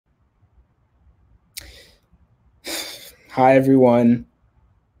Hi, everyone.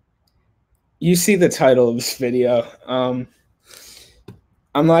 You see the title of this video. I'm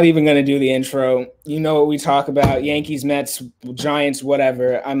not even going to do the intro. You know what we talk about, Yankees, Mets, Giants,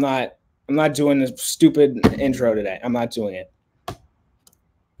 whatever. I'm not doing this stupid intro today. I'm not doing it.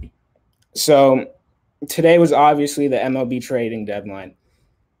 So today was obviously the MLB trading deadline.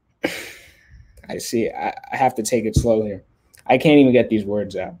 I see. I have to take it slow here. I can't even get these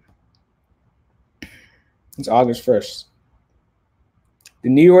words out. It's August 1st. The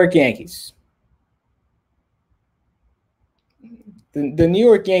New York Yankees. The New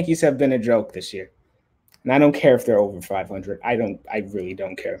York Yankees have been a joke this year. And I don't care if they're over 500. I really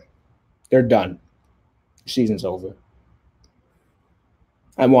don't care. They're done. Season's over.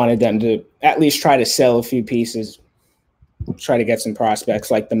 I wanted them to at least try to sell a few pieces, try to get some prospects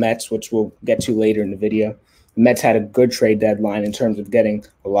like the Mets, which we'll get to later in the video. The Mets had a good trade deadline in terms of getting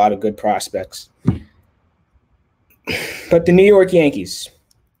a lot of good prospects. But the New York Yankees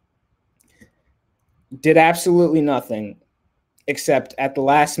did absolutely nothing except at the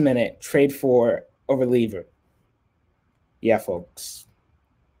last minute trade for a reliever. Yeah, folks.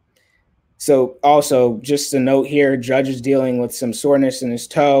 So also, just a note here, Judge is dealing with some soreness in his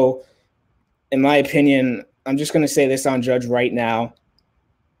toe. In my opinion, I'm just going to say this on Judge right now.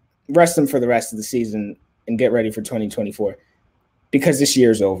 Rest him for the rest of the season and get ready for 2024 because this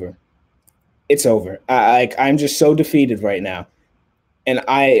year's over. It's over. I'm just so defeated right now. And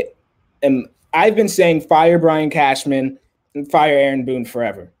I've been saying fire Brian Cashman and fire Aaron Boone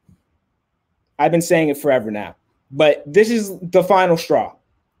forever. I've been saying it forever now. But this is the final straw.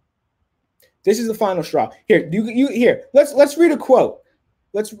 This is the final straw. Here, here. Let's read a quote.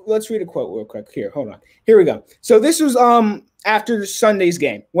 Let's read a quote real quick. Here, hold on. Here we go. So this was after Sunday's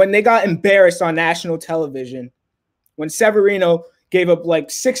game when they got embarrassed on national television when Severino gave up like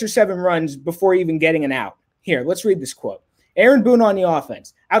 6 or 7 runs before even getting an out. Here, let's read this quote. Aaron Boone on the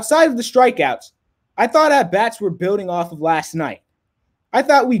offense. Outside of the strikeouts, I thought at-bats were building off of last night. I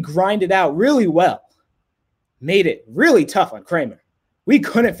thought we grinded out really well. Made it really tough on Kramer. We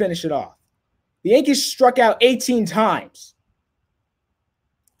couldn't finish it off. The Yankees struck out 18 times.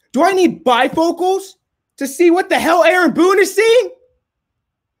 Do I need bifocals to see what the hell Aaron Boone is seeing?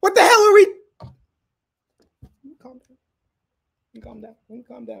 What the hell are we?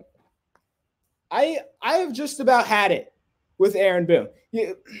 Calm down. I have just about had it with Aaron Boone.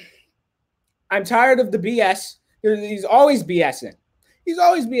 I'm tired of the BS. He's always BSing.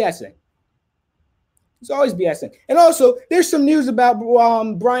 And also, there's some news about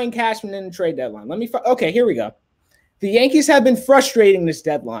Brian Cashman in the trade deadline. Okay, here we go. The Yankees have been frustrating this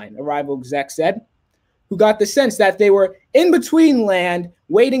deadline, a rival exec said, who got the sense that they were in between land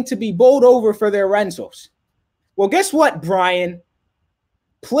waiting to be bowled over for their rentals. Well, guess what, Brian?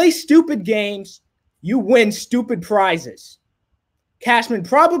 Play stupid games, you win stupid prizes. Cashman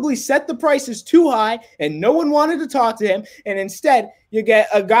probably set the prices too high and no one wanted to talk to him. And instead, you get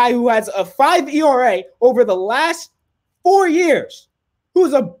a guy who has a 5 ERA over the last 4 years,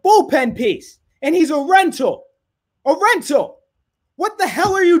 who's a bullpen piece, and he's a rental. A rental. What the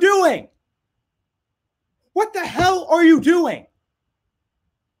hell are you doing? What the hell are you doing?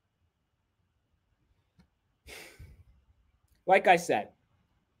 Like I said,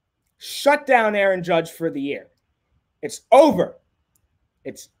 shut down Aaron Judge for the year. It's over.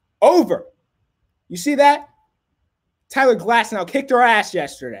 It's over. You see that? Tyler Glasnow kicked our ass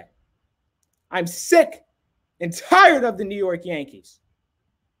yesterday. I'm sick and tired of the New York Yankees.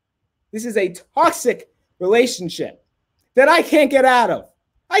 This is a toxic relationship that I can't get out of.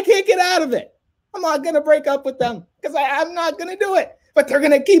 I can't get out of it. I'm not going to break up with them because I'm not going to do it. But they're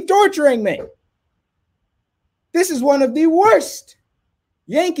going to keep torturing me. This is one of the worst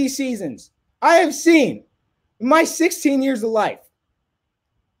Yankee seasons I have seen in my 16 years of life.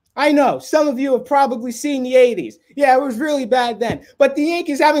 I know some of you have probably seen the 80s. Yeah, it was really bad then. But the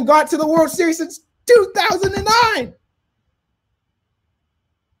Yankees haven't got to the World Series since 2009.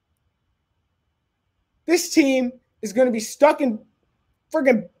 This team is going to be stuck in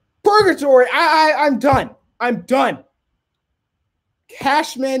friggin' purgatory. I'm done. I'm done.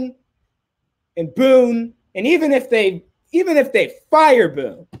 Cashman and Boone, and even if they fire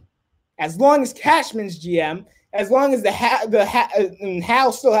Boone, as long as Cashman's GM, as long as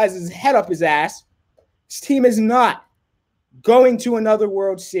Hal still has his head up his ass, this team is not going to another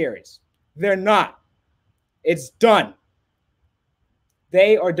World Series. They're not. It's done.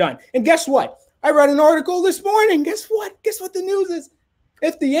 They are done. And guess what? I read an article this morning. Guess what? Guess what the news is?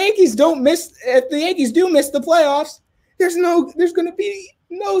 If the Yankees do miss the playoffs, there's going to be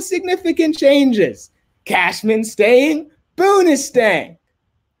no significant changes. Cashman staying, Boone is staying.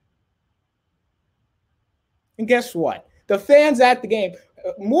 And guess what? The fans at the game,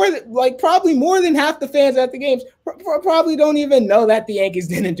 probably more than half the fans at the games probably don't even know that the Yankees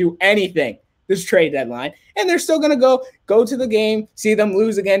didn't do anything this trade deadline, and they're still going to go to the game, see them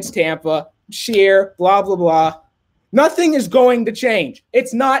lose against Tampa, cheer, blah, blah, blah. Nothing is going to change.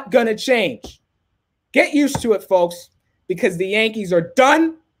 It's not going to change. Get used to it, folks, because the Yankees are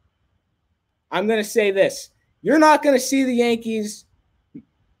done. I'm going to say this. You're not going to see the Yankees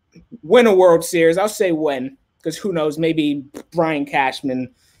win a World Series. I'll say win, because who knows, maybe Brian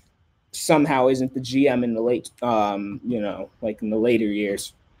Cashman somehow isn't the GM in the late, like in the later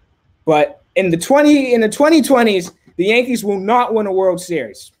years. But in the 2020s, the Yankees will not win a World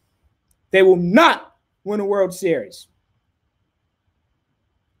Series. They will not win a World Series.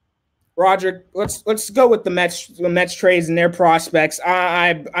 Rodrick, let's go with the Mets trades and their prospects.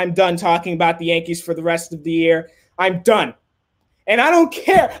 I'm done talking about the Yankees for the rest of the year. I'm done. And I don't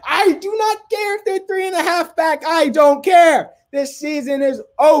care. I do not care if they're 3.5 back. I don't care. This season is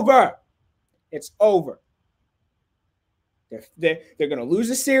over. It's over. They're going to lose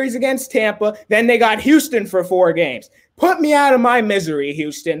a series against Tampa. Then they got Houston for 4 games. Put me out of my misery,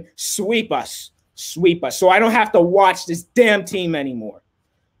 Houston. Sweep us. Sweep us. So I don't have to watch this damn team anymore.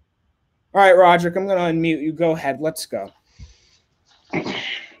 All right, Rodrick, I'm going to unmute you. Go ahead. Let's go. All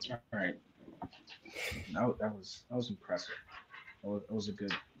right. That was impressive. That was a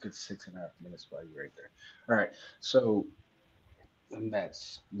good 6.5 minutes by you right there. All right. So the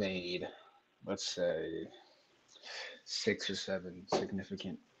Mets made, let's say, 6 or 7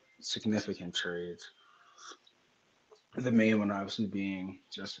 significant trades. The main one obviously being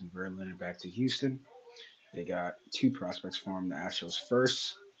Justin Verlander back to Houston. They got 2 prospects for him, the Astros'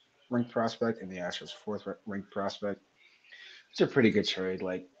 first ranked prospect and the Astros' 4th ranked prospect. It's a pretty good trade.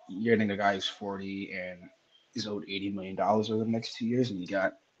 Like, you're getting a guy who's 40 and is owed $80 million over the next 2 years, and you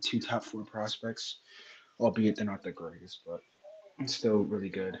got 2 top 4 prospects, albeit they're not the greatest, but it's still really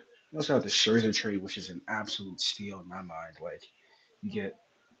good. You also have the Scherzer trade, which is an absolute steal in my mind. Like, you get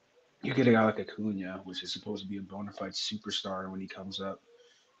a guy like Acuna, which is supposed to be a bona fide superstar when he comes up,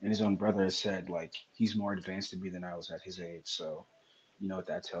 and his own brother has said, like, he's more advanced than me than I was at his age. So, you know what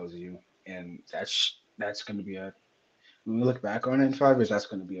that tells you, and that's going to be when we look back on it in 5 years, that's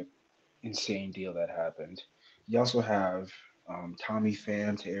going to be an insane deal that happened. You also have Tommy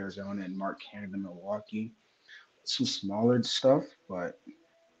Pham to Arizona and Mark Cannon to Milwaukee. Some smaller stuff, but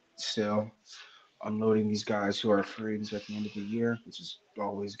still unloading these guys who are free agents at the end of the year, which is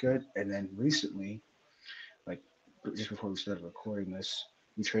always good. And then recently, like just before we started recording this,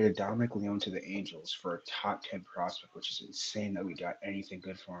 we traded Dominic Leone to the Angels for a top 10 prospect, which is insane that we got anything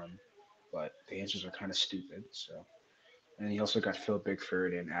good for him. But the Angels are kind of stupid. So, and he also got Phil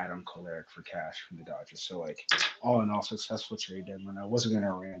Bickford and Adam Kolarek for cash from the Dodgers. So, like, all in all, successful trade deadline. I wasn't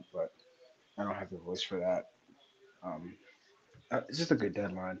gonna rant, but I don't have the voice for that. It's just a good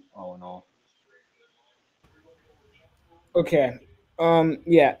deadline, all in all. Okay.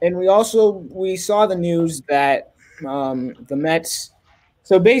 Yeah, and we saw the news that the Mets.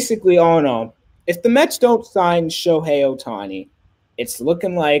 So basically, all in all, if the Mets don't sign Shohei Ohtani, it's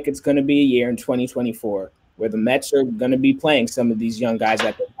looking like it's going to be a year in 2024 where the Mets are going to be playing some of these young guys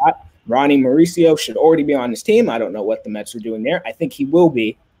that they got. Ronnie Mauricio should already be on this team. I don't know what the Mets are doing there. I think he will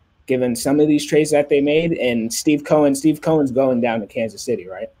be, given some of these trades that they made. And Steve Cohen's going down to Kansas City,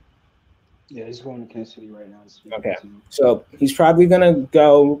 right? Yeah, he's going to Kansas City right now. Okay, so he's probably going to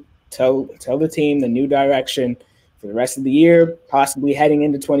go tell the team the new direction for the rest of the year, possibly heading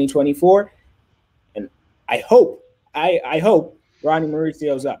into 2024. And I hope Ronnie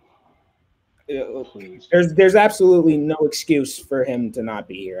Mauricio's up. There's absolutely no excuse for him to not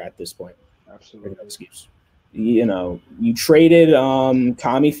be here at this point. Absolutely no excuse. You know, you traded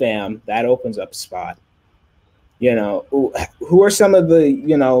Tommy Pham. That opens up a spot. You know, who are some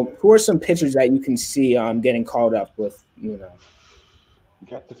pitchers that you can see getting called up with, you know? You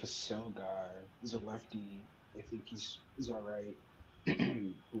got the Facel guy. He's a lefty. I think he's all right.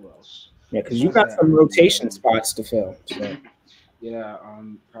 Who else? Yeah, because you got some rotation spots to fill. So. Yeah,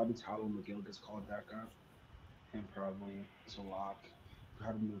 probably Tyler McGill gets called back up. And probably is a lock.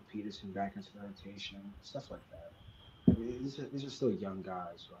 Probably move Peterson back into the rotation. Stuff like that. These are still young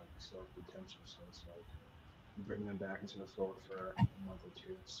guys, so still have potential. So it's like, bring them back into the fold for a month or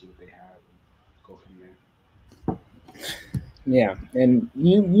 2, see what they have, and go from there. Yeah, and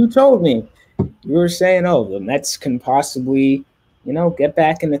you told me, you were saying, the Mets can possibly, get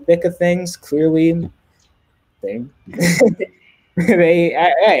back in the thick of things. Clearly,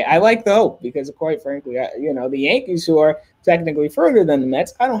 I like the hope because, quite frankly, the Yankees, who are technically further than the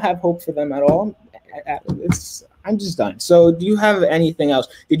Mets, I don't have hope for them at all. I'm just done. So, do you have anything else?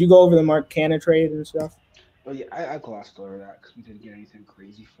 Did you go over the Mark Cannon trade and stuff? But yeah, I glossed over that because we didn't get anything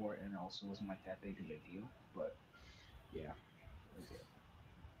crazy for it, and it also wasn't like that big of a deal. But yeah, that was it.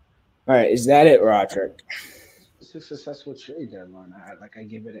 All right, is that it, Rodrick? It's a successful trade deadline. I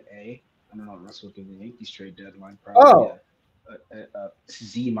give it an A. I don't know what Russell would give the Yankees trade deadline. Probably Oh, a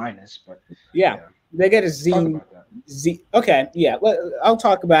Z minus, but yeah, yeah. they get a Let's talk Z. about that. Z. Okay, yeah, I'll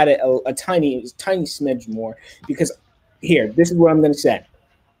talk about it a tiny smidge more because here, this is what I'm going to say.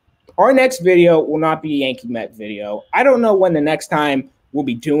 Our next video will not be a Yankee Met video. I don't know when the next time we'll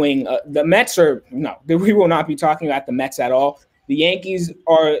be doing the Mets are no, we will not be talking about the Mets at all. The Yankees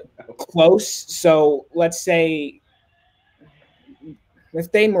are close, so let's say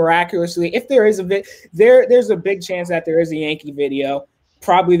if they miraculously, if there is there's a big chance that there is a Yankee video.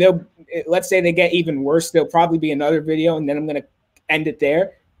 Probably they'll, let's say they get even worse, there'll probably be another video, and then I'm gonna end it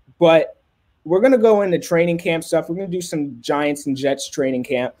there. But we're gonna go into training camp stuff. We're gonna do some Giants and Jets training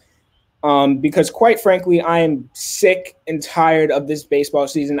camp. Because quite frankly, I am sick and tired of this baseball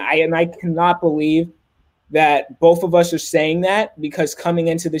season. I cannot believe that both of us are saying that, because coming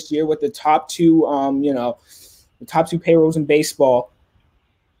into this year with the top two, the top two payrolls in baseball,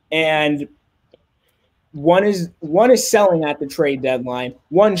 and one is selling at the trade deadline.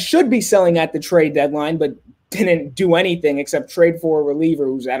 One should be selling at the trade deadline, but didn't do anything except trade for a reliever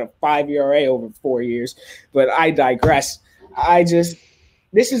who's at a 5 ERA over 4 years. But I digress.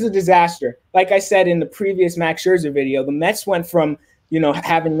 This is a disaster. Like I said in the previous Max Scherzer video, the Mets went from,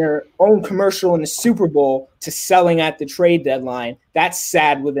 having their own commercial in the Super Bowl to selling at the trade deadline. That's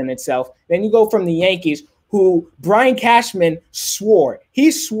sad within itself. Then you go from the Yankees, who Brian Cashman swore.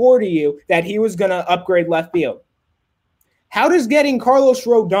 He swore to you that he was going to upgrade left field. How does getting Carlos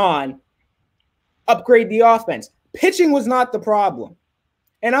Rodon upgrade the offense? Pitching was not the problem.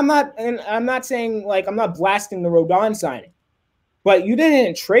 And I'm not saying, like, I'm not blasting the Rodon signing. But you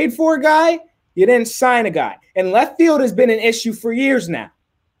didn't trade for a guy, you didn't sign a guy. And left field has been an issue for years now.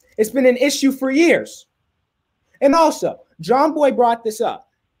 It's been an issue for years. And also, John Boy brought this up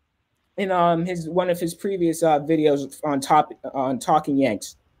in one of his previous videos on Talking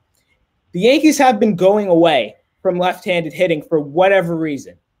Yanks. The Yankees have been going away from left-handed hitting for whatever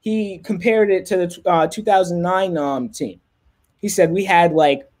reason. He compared it to the 2009 team. He said we had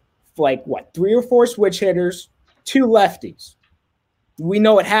like 3 or 4 switch hitters, 2 lefties. We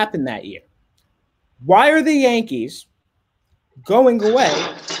know what happened that year. Why are the Yankees going away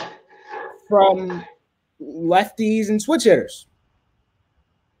from lefties and switch hitters?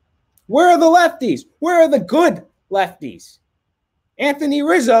 Where are the lefties? Where are the good lefties? Anthony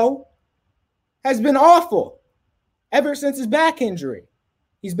Rizzo has been awful ever since his back injury.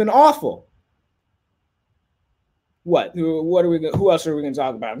 He's been awful. Who else are we going to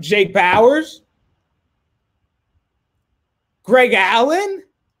talk about? Jake Bowers? Greg Allen?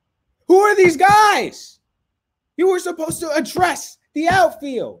 Who are these guys? You were supposed to address the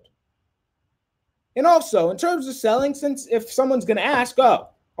outfield. And also, in terms of selling, since if someone's going to ask,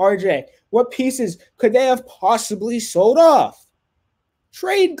 RJ, what pieces could they have possibly sold off?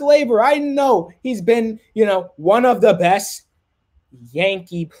 Trade Glaber. I know he's been, one of the best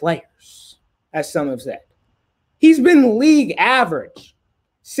Yankee players, as some have said. He's been league average.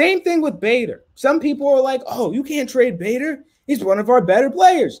 Same thing with Bader. Some people are like, you can't trade Bader. He's one of our better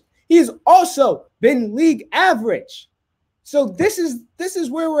players. He has also been league average. So this is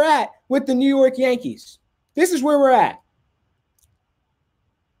where we're at with the New York Yankees. This is where we're at.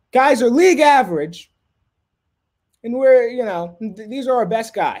 Guys are league average, and these are our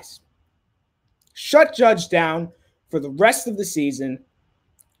best guys. Shut Judge down for the rest of the season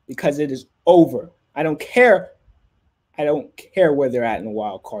because it is over. I don't care where they're at in the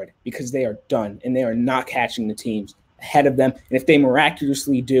wild card because they are done, and they are not catching the teams ahead of them. And if they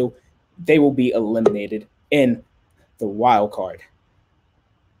miraculously do, they will be eliminated in the wild card.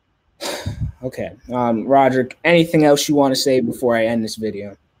 Okay. Rodrick, anything else you want to say before I end this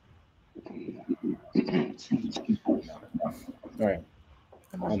video? All right.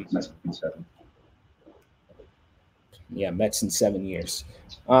 Mets in 7 years.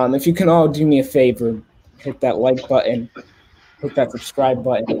 If you can all do me a favor, hit that like button, hit that subscribe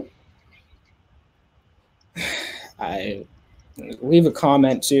button. Leave a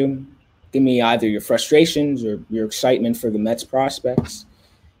comment too. Give me either your frustrations or your excitement for the Mets prospects.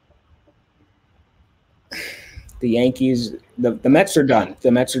 The Yankees, the Mets are done.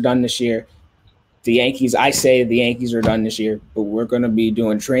 The Mets are done this year. The Yankees are done this year, but we're going to be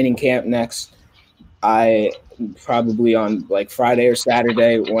doing training camp next. I probably on like Friday or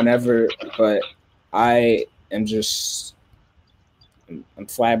Saturday, whenever, but I am just, I'm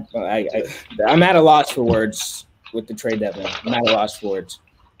I'm at a loss for words with the trade deadline. I'm at a loss for words.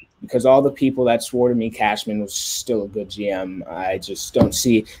 because all the people that swore to me Cashman was still a good GM, I just don't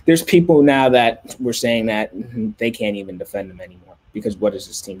see. There's people now that were saying that they can't even defend him anymore because what is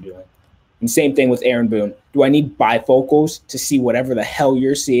this team doing? And same thing with Aaron Boone. Do I need bifocals to see whatever the hell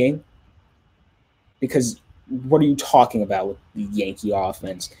you're seeing? Because what are you talking about with the Yankee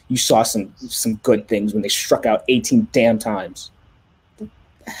offense? You saw some good things when they struck out 18 damn times. What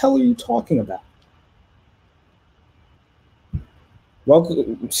the hell are you talking about?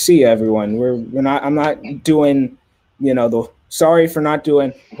 Welcome, see everyone. We're not. I'm not doing, sorry for not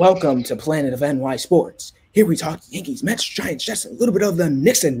doing. Welcome to Planet of NY Sports. Here we talk Yankees, Mets, Giants, Jets, a little bit of the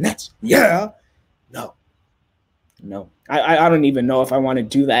Knicks and Nets. Yeah, no. I don't even know if I want to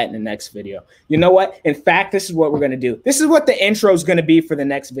do that in the next video. You know what? In fact, this is what we're gonna do. This is what the intro is gonna be for the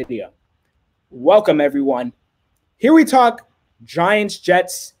next video. Welcome everyone. Here we talk Giants,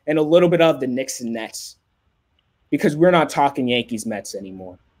 Jets, and a little bit of the Knicks and Nets. Because we're not talking Yankees, Mets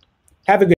anymore. Have a good